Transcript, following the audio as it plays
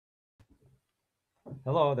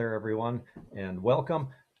Hello there, everyone, and welcome.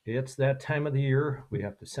 It's that time of the year. We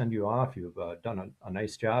have to send you off. You've done a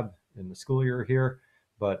nice job in the school year here,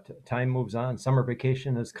 but time moves on. Summer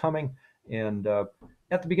vacation is coming. And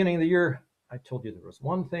at the beginning of the year, I told you there was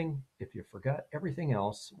one thing. If you forgot everything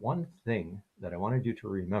else, one thing that I wanted you to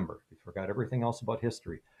remember. You forgot everything else about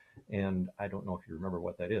history. And I don't know if you remember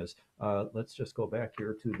what that is. Let's just go back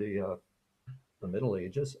here to the Middle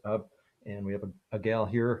Ages. And we have a gal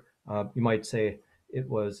here. You might say it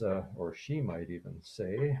was, or she might even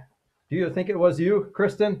say, do you think it was you,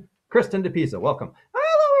 Kristen? Kristen de Pisa, welcome.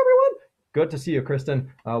 Hello, everyone. Good to see you, Kristen.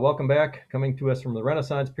 Welcome back, coming to us from the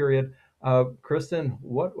Renaissance period. Kristen,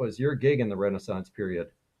 what was your gig in the Renaissance period?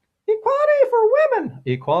 Equality for women.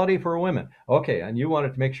 Equality for women. Okay, and you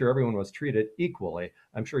wanted to make sure everyone was treated equally.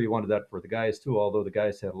 I'm sure you wanted that for the guys too, although the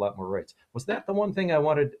guys had a lot more rights. Was that the one thing I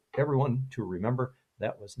wanted everyone to remember?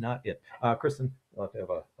 That was not it. Kristen, I'll have to have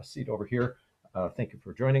a seat over here. Thank you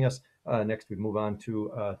for joining us. Next, we move on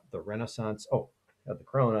to the Renaissance. Oh, I had the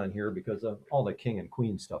crown on here because of all the king and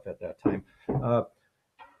queen stuff at that time.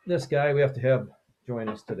 This guy we have to have join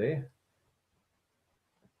us today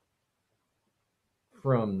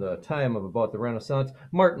from the time of about the Renaissance.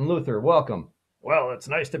 Martin Luther, welcome. Well, it's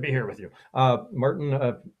nice to be here with you.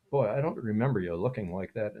 Martin, boy, I don't remember you looking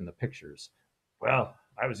like that in the pictures. Well,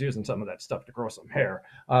 I was using some of that stuff to grow some hair.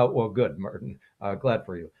 Well, good, Martin. Glad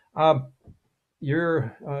for you.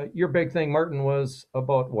 Your big thing, Martin, was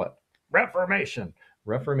about what? Reformation.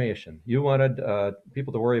 Reformation. You wanted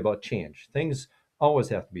people to worry about change. Things always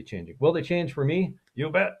have to be changing. Will they change for me? You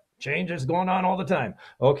bet. Change is going on all the time.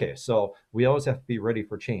 Okay, so we always have to be ready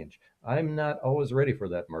for change. I'm not always ready for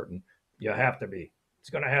that, Martin. You have to be.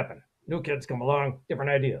 It's going to happen. New kids come along,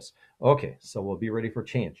 different ideas. Okay, so we'll be ready for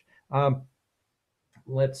change.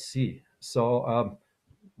 Let's see. So,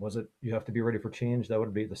 was it you have to be ready for change? That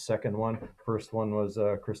would be the second one. First one was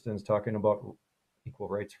Kristen's talking about equal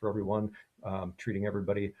rights for everyone, treating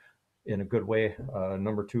everybody in a good way.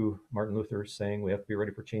 Number two, Martin Luther saying we have to be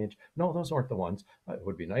ready for change. No, those aren't the ones. It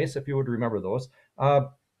would be nice if you would remember those.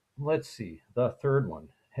 Let's see. The third one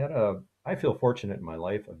I feel fortunate in my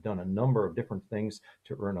life. I've done a number of different things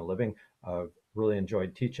to earn a living. I've really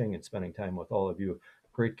enjoyed teaching and spending time with all of you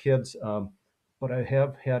great kids. But I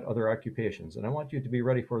have had other occupations, and I want you to be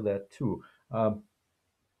ready for that too.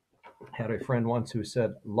 Had a friend once who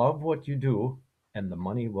said, "Love what you do, and the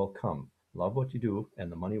money will come. Love what you do,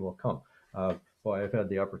 and the money will come." Boy, I've had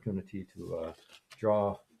the opportunity to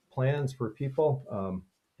draw plans for people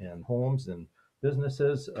and homes and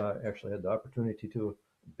businesses. Actually, had the opportunity to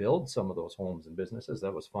build some of those homes and businesses.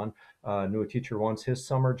 That was fun. Knew a teacher once. His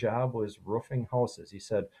summer job was roofing houses. He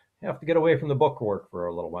said, "You have to get away from the book work for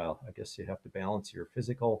a little while. I guess you have to balance your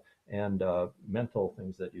physical and mental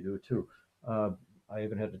things that you do too." I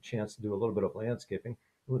even had the chance to do a little bit of landscaping.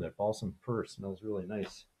 Ooh, that balsam fir smells really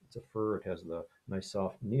nice. It's a fir. It has the nice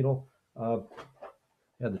soft needle. Had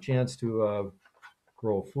the chance to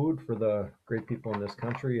grow food for the great people in this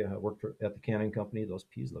country. I worked at the canning company. Those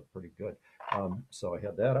peas look pretty good. So I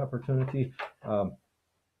had that opportunity.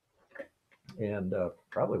 And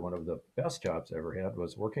probably one of the best jobs I ever had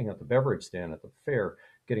was working at the beverage stand at the fair,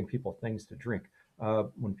 getting people things to drink.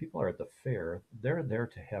 When people are at the fair, they're there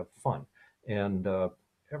to have fun. And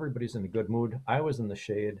everybody's in a good mood. I was in the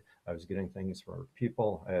shade. I was getting things for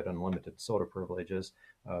people. I had unlimited soda privileges,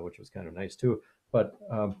 which was kind of nice too. But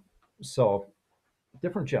so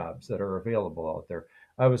different jobs that are available out there.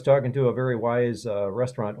 I was talking to a very wise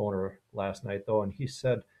restaurant owner last night, though, and he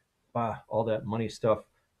said, "Bah, all that money stuff.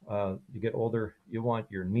 You get older, you want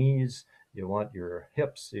your knees, you want your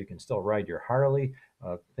hips, so you can still ride your Harley.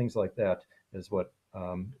 Things like that is what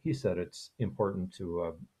he said. It's important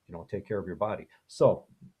to take care of your body. So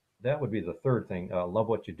that would be the third thing. Love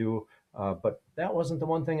what you do, but that wasn't the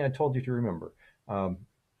one thing I told you to remember.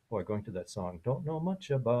 Boy, going to that song, don't know much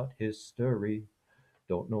about history.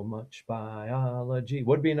 Don't know much biology.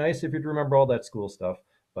 Would be nice if you'd remember all that school stuff.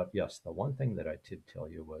 But yes, the one thing that I did tell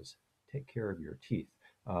you was take care of your teeth.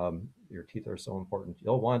 Your teeth are so important.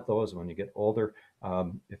 You'll want those when you get older.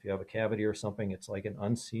 If you have a cavity or something, it's like an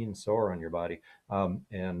unseen sore on your body.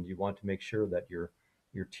 And you want to make sure that your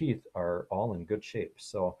teeth are all in good shape.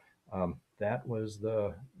 So that was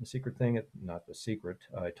the secret thing. Not the secret.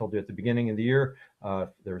 I told you at the beginning of the year, if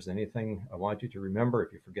there's anything I want you to remember,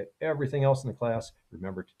 if you forget everything else in the class,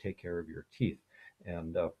 remember to take care of your teeth.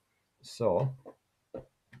 And so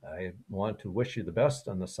I want to wish you the best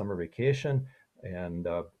on the summer vacation and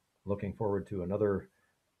looking forward to another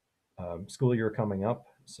school year coming up.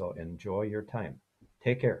 So enjoy your time.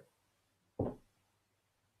 Take care.